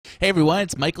Hey everyone,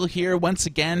 it's Michael here once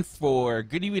again for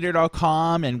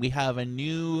GoodyReader.com, and we have a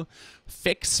new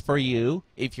fix for you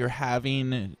if you're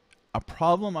having a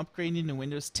problem upgrading to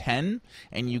Windows 10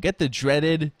 and you get the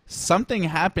dreaded something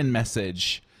happened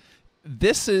message.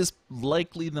 This is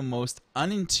likely the most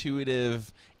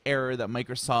unintuitive error that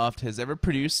Microsoft has ever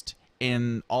produced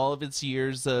in all of its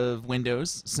years of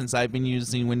Windows since I've been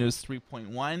using Windows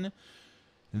 3.1.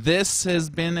 This has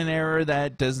been an error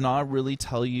that does not really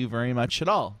tell you very much at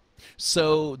all.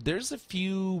 So there's a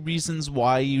few reasons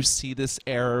why you see this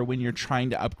error when you're trying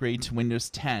to upgrade to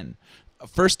Windows 10.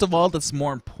 First of all, that's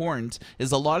more important,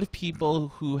 is a lot of people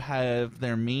who have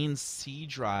their main C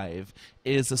drive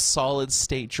is a solid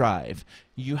state drive.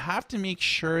 You have to make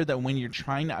sure that when you're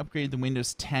trying to upgrade to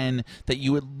Windows 10 that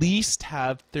you at least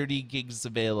have 30 gigs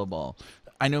available.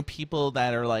 I know people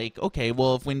that are like, okay,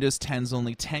 well, if Windows 10 is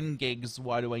only 10 gigs,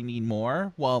 why do I need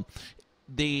more? Well,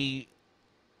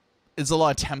 it's a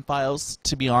lot of temp files,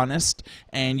 to be honest,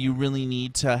 and you really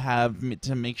need to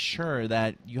make sure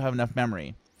that you have enough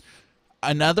memory.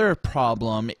 Another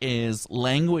problem is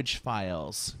language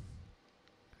files.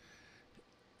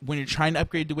 When you're trying to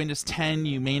upgrade to Windows 10,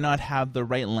 you may not have the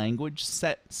right language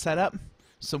set up.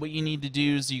 So what you need to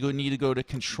do is you need to go to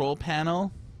Control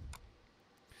Panel,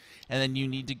 and then you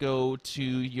need to go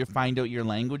to find out your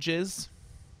languages.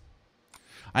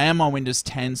 I am on Windows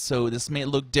 10, so this may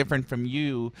look different from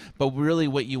you, but really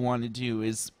what you want to do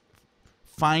is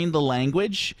find the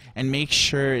language and make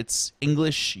sure it's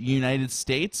English United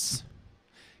States,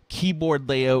 keyboard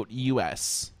layout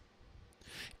US.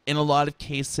 In a lot of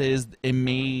cases, it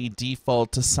may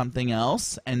default to something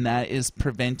else, and that is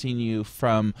preventing you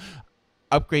from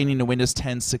upgrading to Windows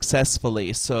 10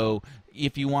 successfully. So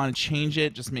if you want to change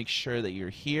it, just make sure that you're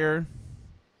here.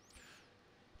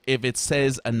 If it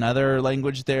says another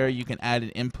language there, you can add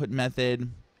an input method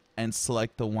and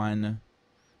select the one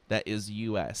that is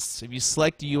US. If you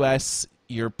select US,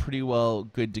 you're pretty well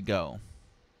good to go.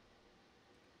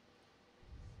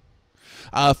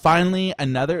 Finally,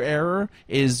 another error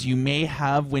is you may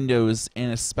have Windows in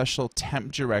a special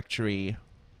temp directory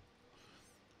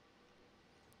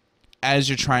as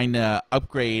you're trying to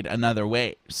upgrade another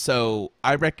way. So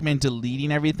I recommend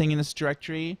deleting everything in this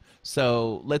directory.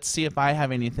 So let's see if I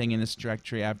have anything in this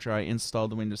directory after I install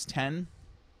the Windows 10.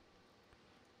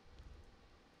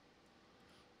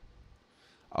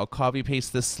 I'll copy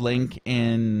paste this link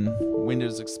in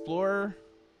Windows Explorer.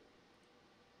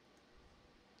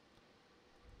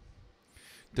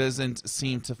 Doesn't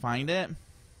seem to find it.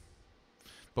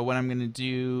 But what I'm going to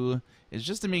do is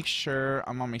just to make sure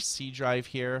I'm on my C drive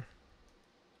here.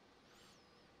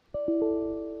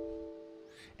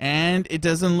 And it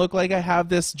doesn't look like I have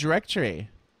this directory.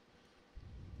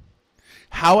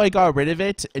 How I got rid of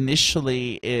it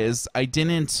initially is I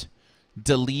didn't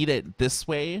delete it this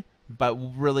way, but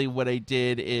really what I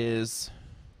did is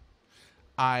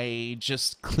I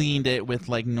just cleaned it with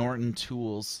like Norton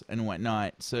tools and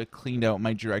whatnot, so it cleaned out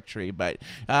my directory. But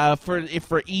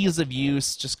for ease of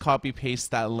use, just copy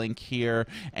paste that link here,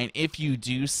 and if you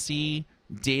do see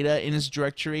data in this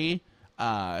directory,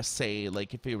 say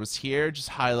like if it was here, just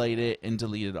highlight it and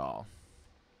delete it all.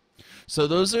 So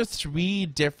those are three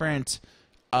different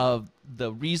of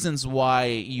the reasons why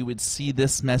you would see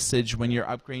this message when you're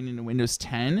upgrading to Windows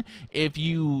 10. If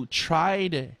you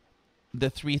tried the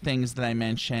three things that I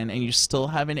mentioned and you still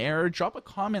have an error, drop a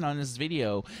comment on this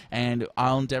video and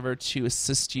I'll endeavor to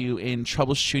assist you in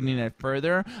troubleshooting it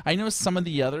further. I know some of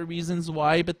the other reasons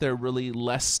why, but they're really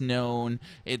less known.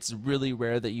 It's really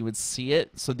rare that you would see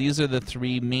it. So these are the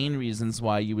three main reasons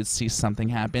why you would see something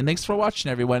happen. Thanks for watching,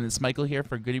 everyone. It's Michael here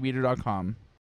for GoodyReader.com.